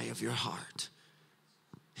the cry of your heart.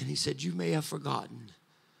 And he said, you may have forgotten,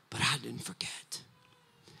 but I didn't forget.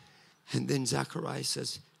 And then Zechariah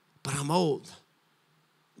says, but I'm old.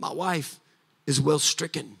 My wife is well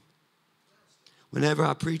stricken. Whenever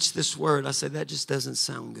I preach this word, I say, that just doesn't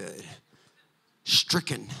sound good.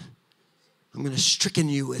 Stricken. I'm going to stricken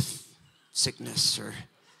you with sickness or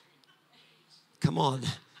come on.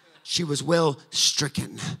 She was well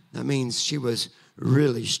stricken. That means she was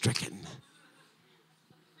really stricken.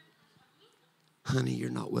 Honey,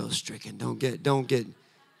 you're not well stricken. Don't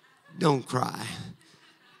cry.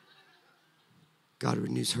 God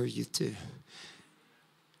renews her youth too.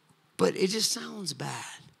 But it just sounds bad.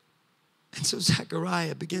 And so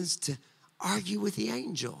Zechariah begins to argue with the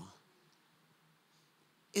angel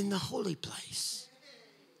in the holy place.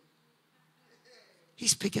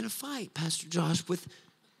 He's picking a fight, Pastor Josh,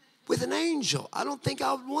 with an angel. I don't think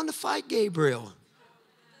I would want to fight Gabriel.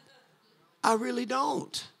 I really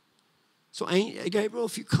don't. So, Gabriel,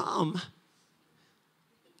 if you come,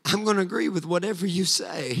 I'm going to agree with whatever you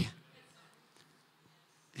say.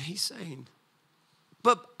 And he's saying,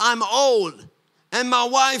 but I'm old and my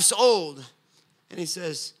wife's old. And he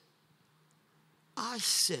says, I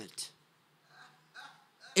stand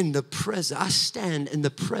in the presence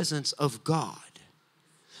of God,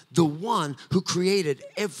 the one who created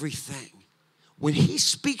everything. When he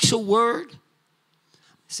speaks a word,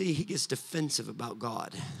 see, he gets defensive about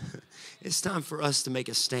God. It's time for us to make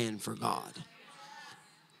a stand for God.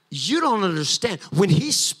 You don't understand. When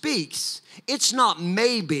he speaks, it's not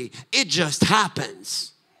maybe, it just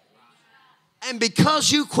happens. And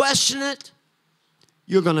because you question it,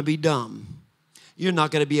 you're going to be dumb. You're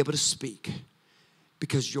not going to be able to speak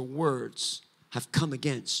because your words have come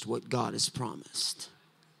against what God has promised.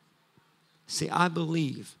 See, I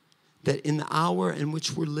believe that in the hour in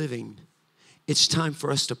which we're living, it's time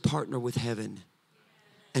for us to partner with heaven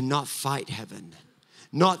and not fight heaven.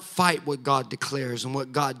 Not fight what God declares and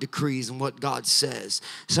what God decrees and what God says.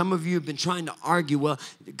 Some of you have been trying to argue, well,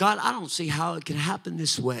 God, I don't see how it can happen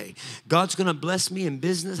this way. God's going to bless me in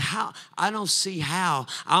business. How? I don't see how.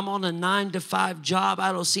 I'm on a 9-to-5 job.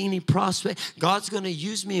 I don't see any prospect. God's going to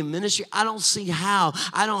use me in ministry. I don't see how.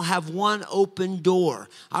 I don't have one open door.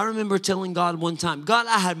 I remember telling God one time, God,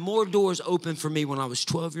 I had more doors open for me when I was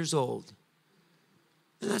 12 years old.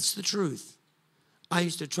 And that's the truth. I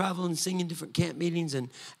used to travel and sing in different camp meetings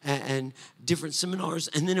and different seminars.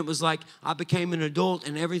 And then it was like I became an adult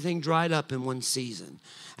and everything dried up in one season.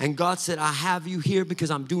 And God said, I have you here because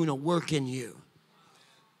I'm doing a work in you.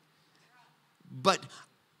 But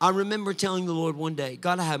I remember telling the Lord one day,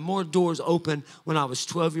 God, I had more doors open when I was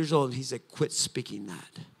 12 years old. And he said, quit speaking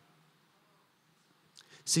that.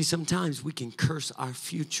 See, sometimes we can curse our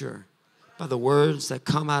future by the words that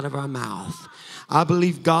come out of our mouth. I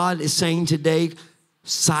believe God is saying today,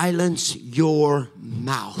 silence your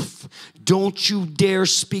mouth. Don't you dare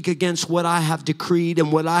speak against what I have decreed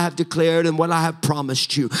and what I have declared and what I have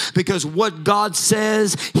promised you. Because what God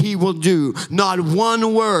says, he will do. Not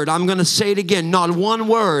one word, I'm going to say it again, not one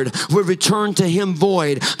word will return to him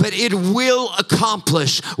void, but it will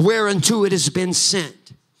accomplish whereunto it has been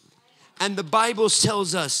sent. And the Bible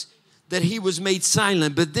tells us that he was made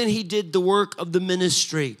silent, but then he did the work of the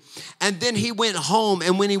ministry. And then he went home,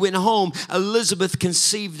 and when he went home, Elizabeth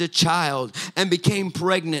conceived a child and became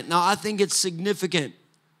pregnant. Now, I think it's significant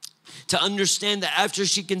to understand that after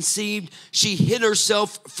she conceived, she hid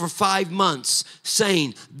herself for 5 months,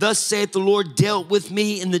 saying, thus saith the Lord, dealt with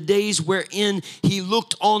me in the days wherein he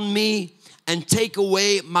looked on me and take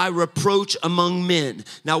away my reproach among men.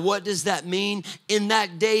 Now, what does that mean? In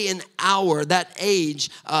that day and hour, that age,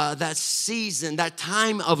 that season, that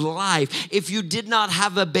time of life, if you did not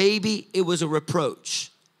have a baby, it was a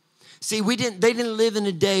reproach. See, they didn't live in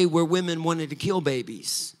a day where women wanted to kill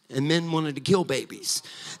babies and men wanted to kill babies.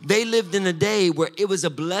 They lived in a day where it was a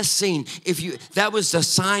blessing that was the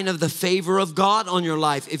sign of the favor of God on your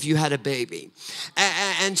life if you had a baby.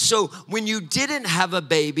 And so when you didn't have a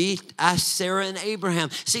baby, ask Sarah and Abraham.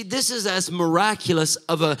 See, this is as miraculous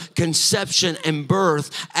of a conception and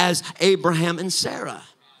birth as Abraham and Sarah.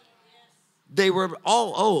 They were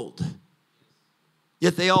all old,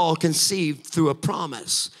 yet they all conceived through a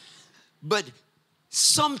promise. But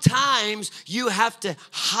sometimes you have to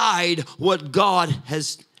hide what God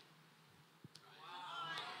has.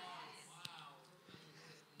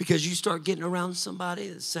 Because you start getting around somebody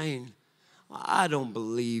that's saying, well, I don't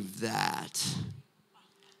believe that.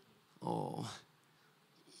 Oh,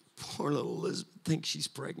 poor little Elizabeth thinks she's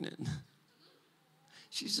pregnant.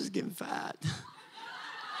 She's just getting fat.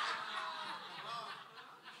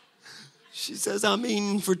 She says, I'm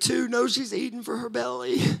eating for two. No, she's eating for her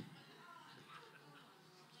belly.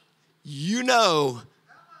 You know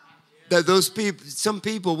that some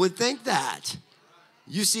people would think that.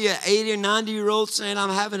 You see an 80 or 90-year-old saying, I'm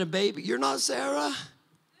having a baby. You're not Sarah.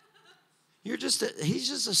 He's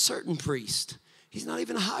just a certain priest. He's not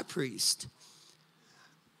even a high priest.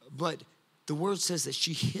 But the word says that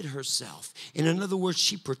she hid herself. In other words,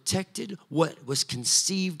 she protected what was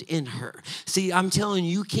conceived in her. See, I'm telling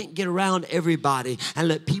you, you can't get around everybody and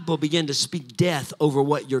let people begin to speak death over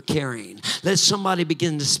what you're carrying. Let somebody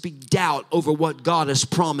begin to speak doubt over what God has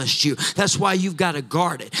promised you. That's why you've got to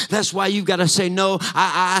guard it. That's why you've got to say, no,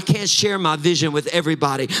 I can't share my vision with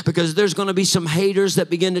everybody, because there's going to be some haters that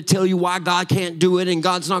begin to tell you why God can't do it and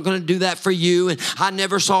God's not going to do that for you. And I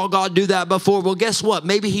never saw God do that before. Well, guess what?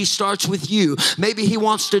 Maybe he starts with you. Maybe he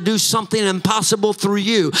wants to do something impossible through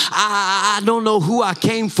you. I don't know who I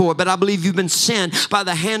came for, but I believe you've been sent by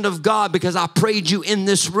the hand of God, because I prayed you in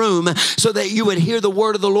this room so that you would hear the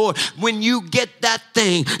word of the Lord. When you get that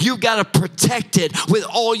thing, you've got to protect it with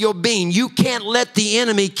all your being. You can't let the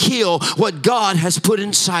enemy kill what God has put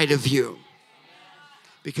inside of you,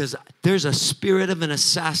 because there's a spirit of an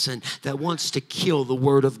assassin that wants to kill the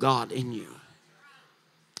word of God in you.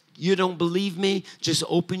 You don't believe me? Just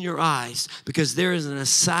open your eyes, because there is an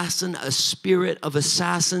assassin, a spirit of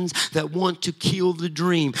assassins that want to kill the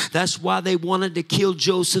dream. That's why they wanted to kill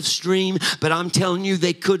Joseph's dream, but I'm telling you,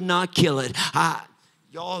 they could not kill it.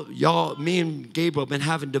 Y'all, me and Gabriel have been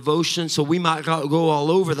having devotion, so we might go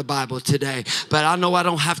all over the Bible today, but I know I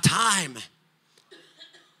don't have time.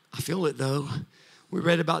 I feel it though. We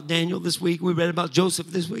read about Daniel this week. We read about Joseph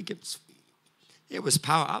this week. It was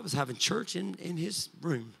power. I was having church in his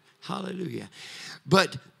room. Hallelujah.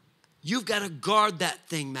 But you've got to guard that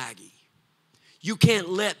thing, Maggie. You can't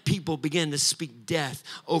let people begin to speak death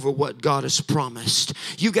over what God has promised.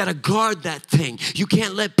 You got to guard that thing. You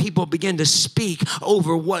can't let people begin to speak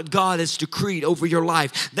over what God has decreed over your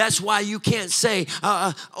life. That's why you can't say,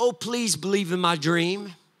 oh, please believe in my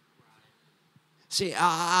dream. See,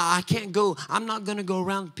 I can't go, I'm not going to go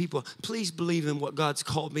around people. Please believe in what God's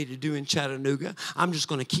called me to do in Chattanooga. I'm just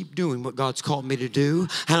going to keep doing what God's called me to do.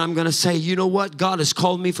 And I'm going to say, you know what? God has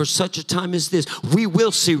called me for such a time as this. We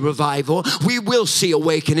will see revival. We will see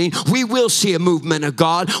awakening. We will see a movement of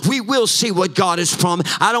God. We will see what God has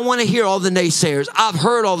promised. I don't want to hear all the naysayers. I've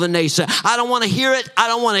heard all the naysayers. I don't want to hear it. I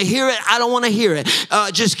don't want to hear it. I don't want to hear it.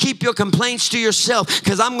 Just keep your complaints to yourself,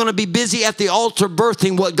 because I'm going to be busy at the altar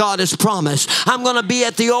birthing what God has promised. I'm going to be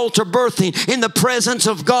at the altar birthing in the presence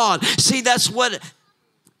of God. See, that's what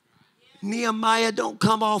Nehemiah, don't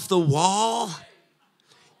come off the wall.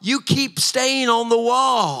 You keep staying on the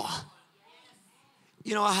wall.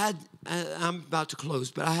 You know, I'm about to close,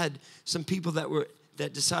 but I had some people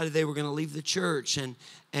that decided they were going to leave the church, and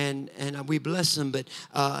we bless them, but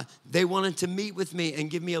they wanted to meet with me and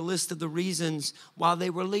give me a list of the reasons why they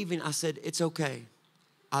were leaving. I said, it's okay.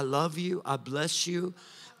 I love you. I bless you.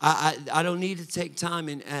 I don't need to take time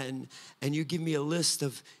and you give me a list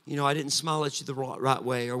of, you know, I didn't smile at you the right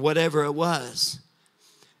way or whatever it was,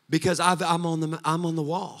 because I'm on the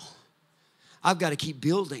wall. I've got to keep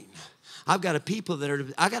building. I've got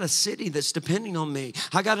I got a city that's depending on me.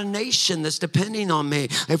 I got a nation that's depending on me.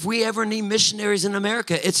 If we ever need missionaries in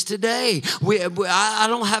America, it's today. I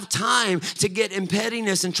don't have time to get in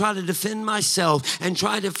pettiness and try to defend myself and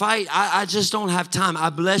try to fight. I just don't have time.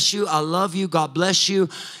 I bless you. I love you. God bless you.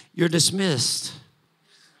 You're dismissed.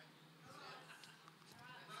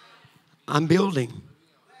 I'm building.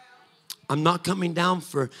 I'm not coming down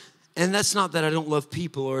for And that's not that I don't love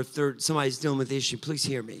people, or if somebody's dealing with the issue, please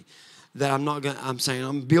hear me. That I'm saying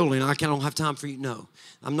I'm building. I don't have time for you. No,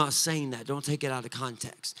 I'm not saying that. Don't take it out of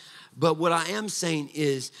context. But what I am saying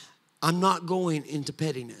is I'm not going into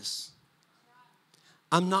pettiness.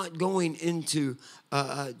 I'm not going into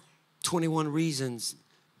 21 reasons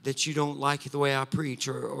that you don't like the way I preach,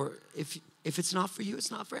 or if it's not for you,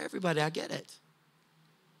 it's not for everybody. I get it.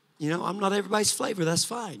 You know, I'm not everybody's flavor. That's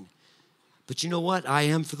fine. But you know what? I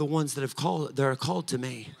am for the ones that are called to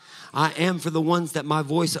me. I am for the ones that my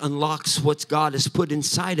voice unlocks what God has put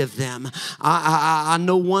inside of them. I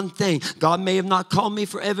know one thing. God may have not called me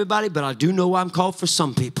for everybody, but I do know I'm called for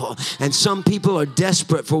some people. And some people are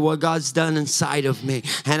desperate for what God's done inside of me.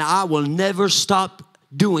 And I will never stop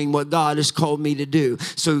doing what God has called me to do.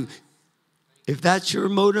 So if that's your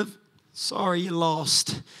motive, sorry you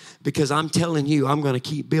lost. Because I'm telling you, I'm going to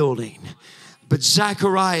keep building. But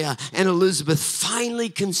Zechariah and Elizabeth finally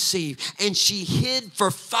conceived, and she hid for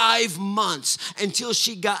 5 months until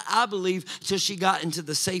she got into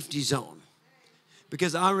the safety zone.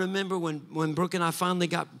 Because I remember when Brooke and I finally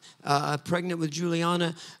got pregnant with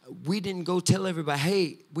Juliana, we didn't go tell everybody,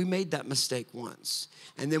 hey, we made that mistake once.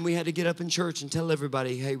 And then we had to get up in church and tell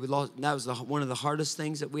everybody, hey, we lost. That was one of the hardest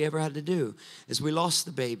things that we ever had to do, is we lost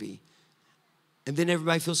the baby. And then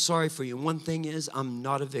everybody feels sorry for you. And one thing is, I'm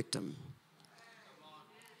not a victim.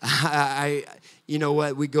 You know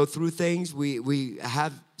what? We go through things. We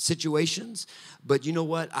have situations. But you know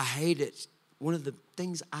what? I hate it. One of the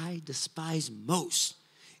things I despise most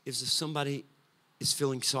is if somebody is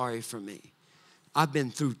feeling sorry for me. I've been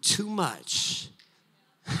through too much.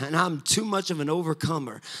 And I'm too much of an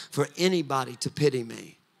overcomer for anybody to pity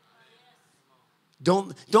me.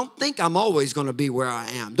 Don't think I'm always going to be where I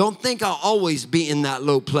am. Don't think I'll always be in that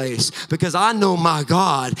low place, because I know my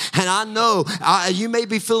God. And I know you may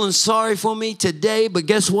be feeling sorry for me today, but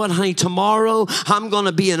guess what, honey? Tomorrow I'm going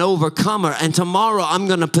to be an overcomer, and tomorrow I'm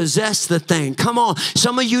going to possess the thing. Come on.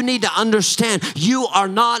 Some of you need to understand you are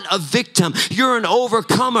not a victim. You're an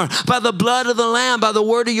overcomer by the blood of the Lamb, by the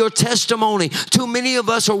word of your testimony. Too many of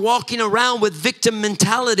us are walking around with victim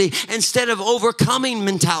mentality instead of overcoming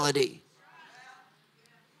mentality.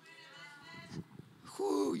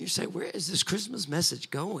 You say, where is this Christmas message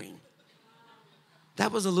going?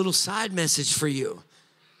 That was a little side message for you.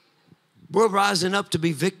 We're rising up to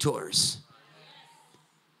be victors.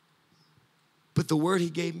 But the word he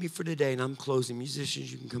gave me for today, and I'm closing.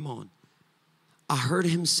 Musicians, you can come on. I heard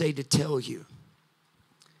him say to tell you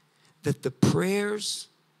that the prayers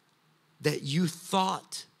that you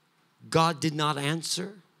thought God did not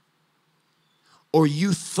answer, or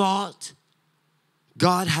you thought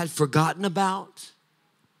God had forgotten about,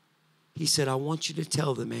 he said, I want you to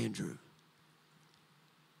tell them, Andrew,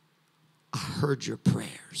 I heard your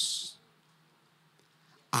prayers.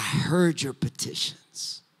 I heard your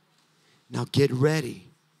petitions. Now get ready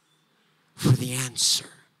for the answer.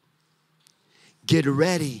 Get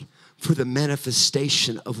ready for the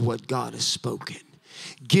manifestation of what God has spoken.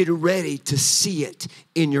 Get ready to see it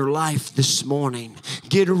in your life this morning.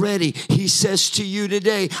 Get ready. He says to you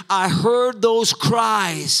today, I heard those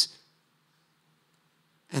cries,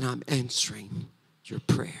 and I'm answering your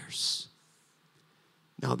prayers.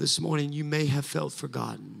 Now this morning you may have felt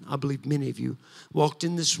forgotten. I believe many of you walked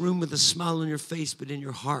in this room with a smile on your face, but in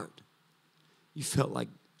your heart you felt like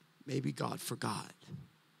maybe God forgot.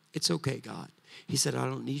 It's okay, God. He said, I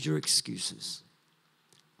don't need your excuses.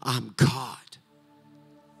 I'm God.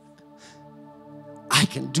 I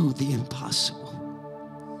can do the impossible.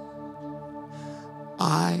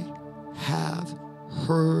 I have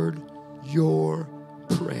heard your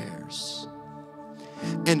prayers.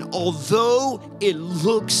 And although it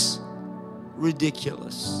looks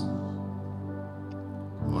ridiculous,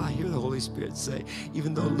 well, I hear the Holy Spirit say,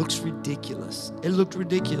 even though it looks ridiculous, it looked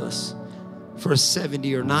ridiculous for a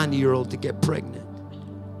 70 or 90-year-old to get pregnant.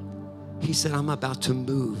 He said, I'm about to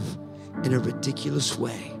move in a ridiculous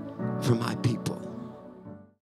way for my people.